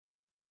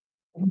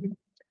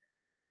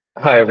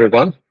Hi,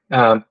 everyone.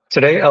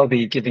 Today I'll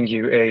be giving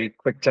you a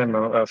quick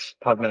demo of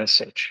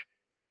podman.sh.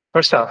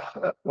 First off,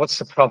 what's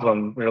the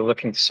problem we're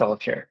looking to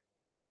solve here?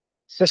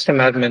 System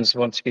admins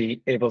want to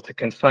be able to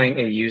confine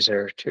a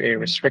user to a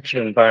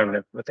restricted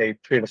environment with a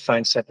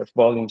predefined set of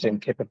volumes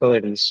and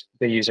capabilities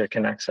the user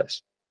can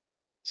access.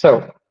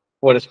 So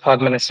what is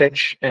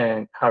podman.sh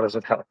and how does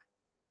it help?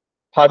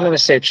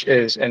 Podman.sh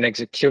is an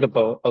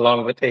executable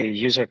along with a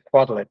user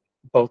quadlet,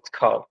 both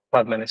called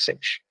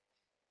podman.sh.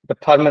 The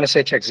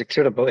podman.sh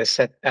executable is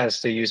set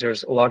as the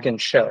user's login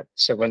shell.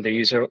 So when the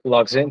user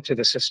logs into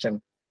the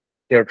system,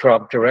 they're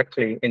dropped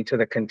directly into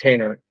the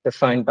container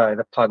defined by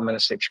the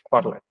podman.sh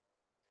quadlet.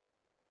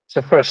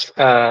 So first,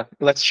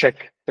 let's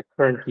check the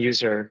current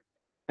user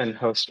and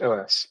host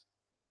OS.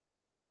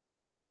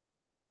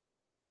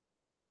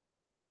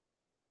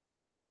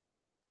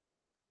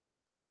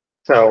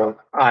 So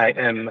I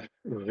am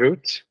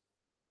root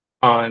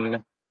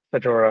on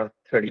Fedora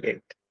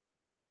 38.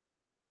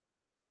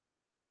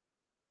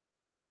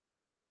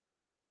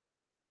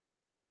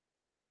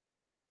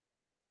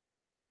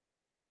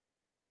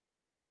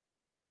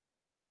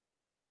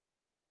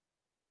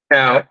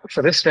 Now,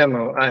 for this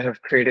demo, I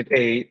have created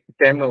a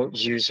demo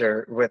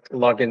user with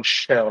login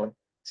shell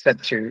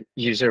set to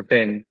user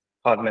bin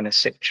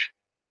podman.sh.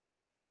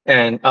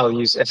 And I'll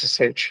use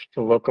SSH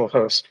to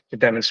localhost to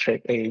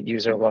demonstrate a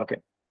user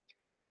login.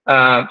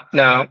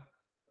 Now,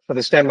 for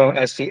this demo,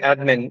 as the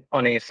admin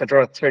on a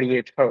Fedora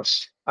 38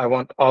 host, I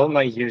want all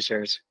my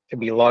users to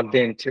be logged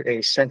into a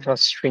CentOS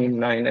Stream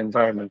 9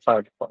 environment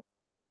by default.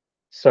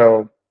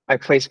 So I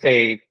placed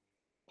a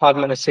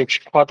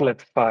podman.sh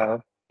quadlet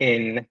file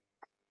in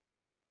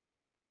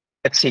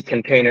etc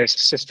containers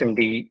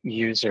systemd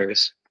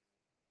users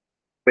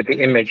with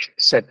the image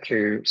set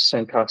to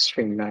CentOS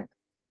Stream 9.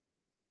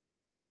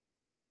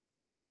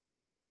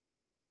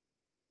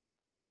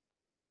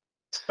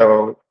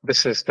 So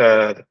this is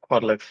the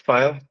quadlet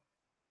file.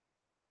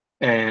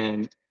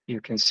 And you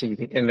can see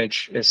the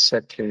image is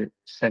set to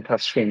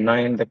CentOS Stream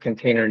 9. The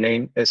container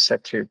name is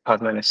set to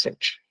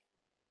podman.sh.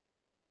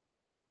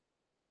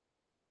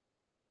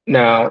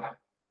 Now,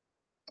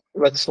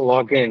 let's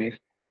log in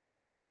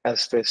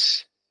as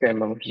this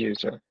demo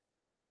user.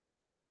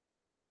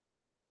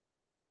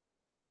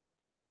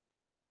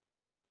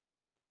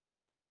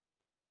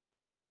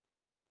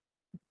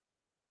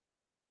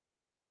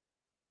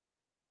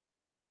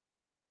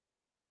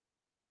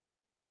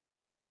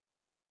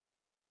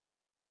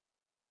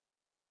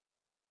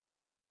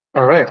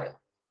 All right.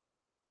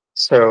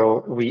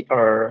 So we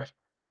are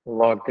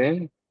logged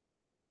in.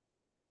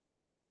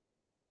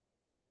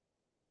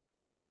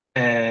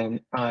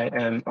 And I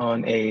am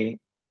on a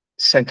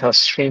CentOS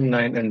Stream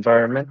 9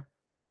 environment.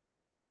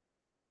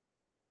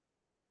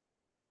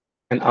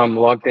 And I'm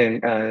logged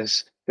in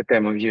as the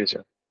demo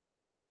user.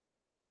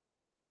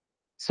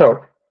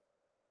 So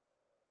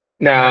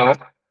now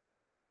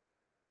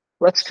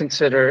let's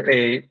consider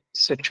a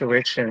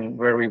situation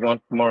where we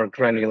want more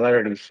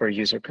granularity for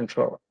user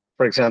control.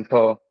 For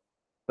example,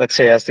 let's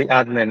say as the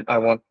admin, I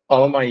want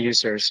all my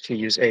users to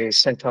use a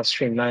CentOS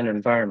Stream 9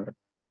 environment,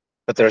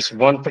 but there's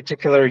one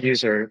particular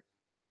user,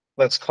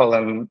 let's call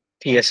him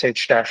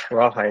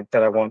PSH-Rawhide,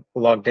 that I want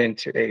logged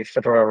into a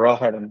Fedora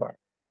Rawhide environment.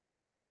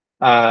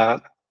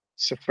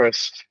 So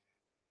first,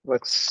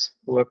 let's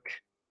look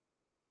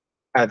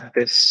at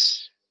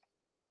this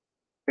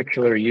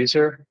particular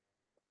user.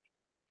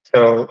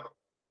 So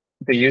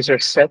the user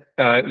set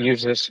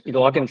user's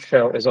login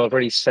shell is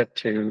already set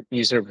to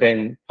user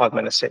bin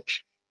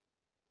podman.sh.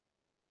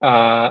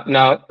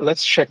 Now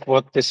let's check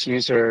what this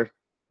user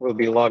will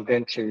be logged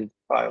into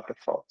by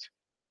default.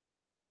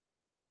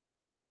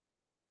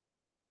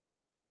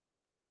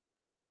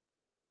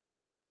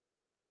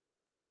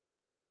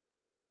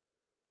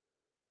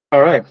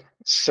 All right,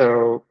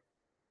 so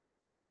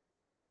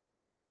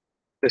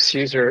this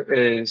user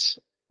is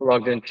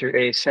logged into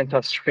a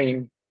CentOS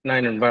Stream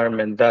 9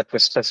 environment that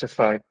was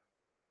specified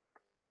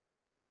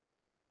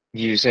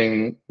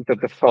using the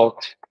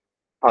default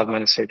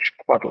podman.sh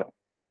quadlet.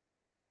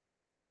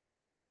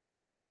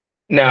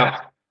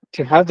 Now,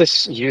 to have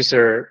this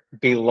user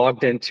be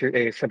logged into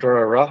a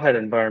Fedora Rawhide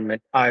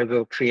environment, I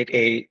will create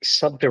a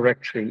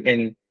subdirectory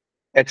in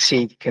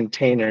etc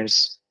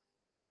containers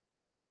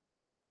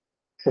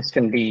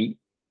systemd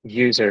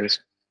users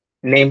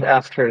named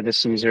after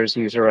this user's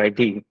user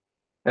ID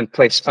and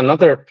place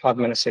another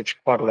podman.sh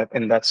quadlet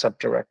in that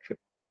subdirectory.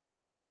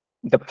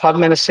 The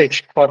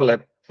podman.sh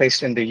quadlet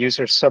placed in the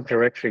user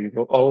subdirectory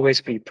will always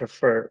be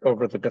preferred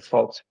over the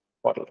default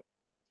quadlet.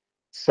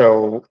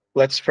 So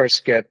let's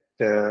first get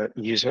the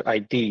user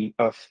ID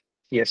of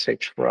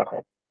PSH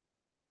Rawhide.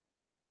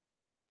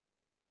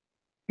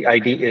 The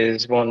ID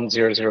is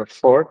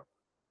 1004.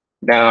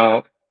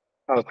 Now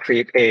I'll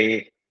create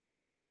a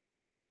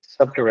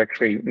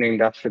subdirectory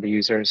named after the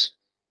user's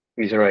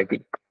user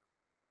ID.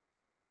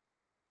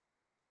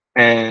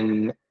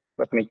 And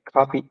let me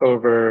copy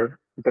over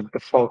the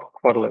default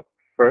quadlet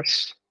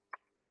first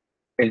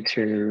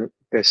into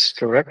this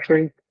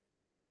directory.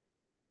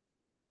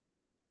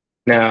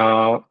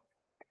 Now,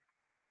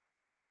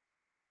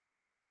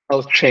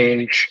 I'll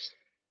change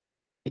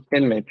the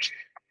image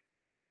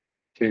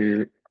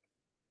to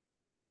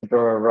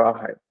Fedora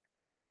Rawhide.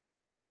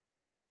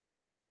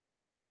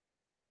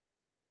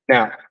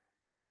 Now,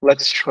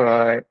 let's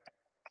try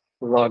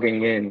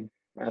logging in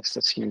as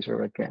this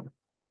user again.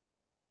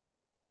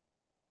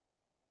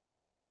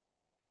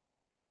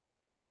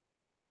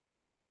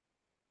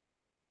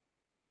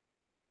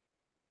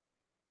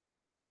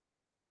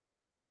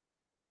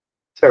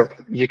 So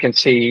you can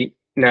see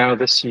now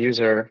this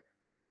user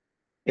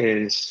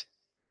is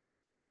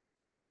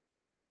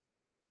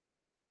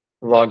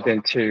logged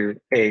into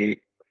a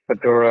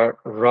Fedora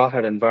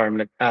Rawhide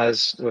environment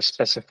as was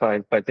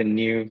specified by the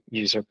new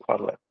user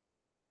quadlet.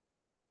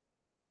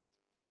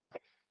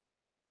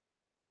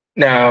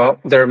 Now,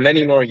 there are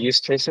many more use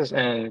cases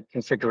and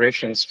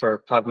configurations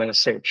for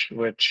podman.sh,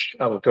 which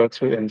I will go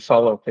through in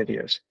follow-up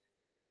videos.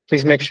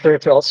 Please make sure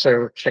to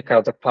also check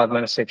out the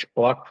podman.sh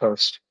blog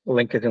post,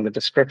 link it in the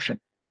description.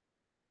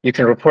 You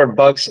can report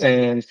bugs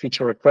and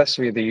feature requests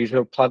via the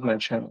usual Podman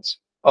channels.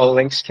 All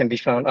links can be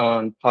found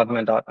on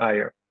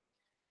podman.io.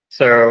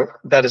 So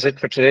that is it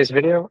for today's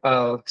video.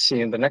 I'll see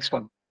you in the next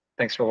one.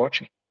 Thanks for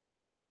watching.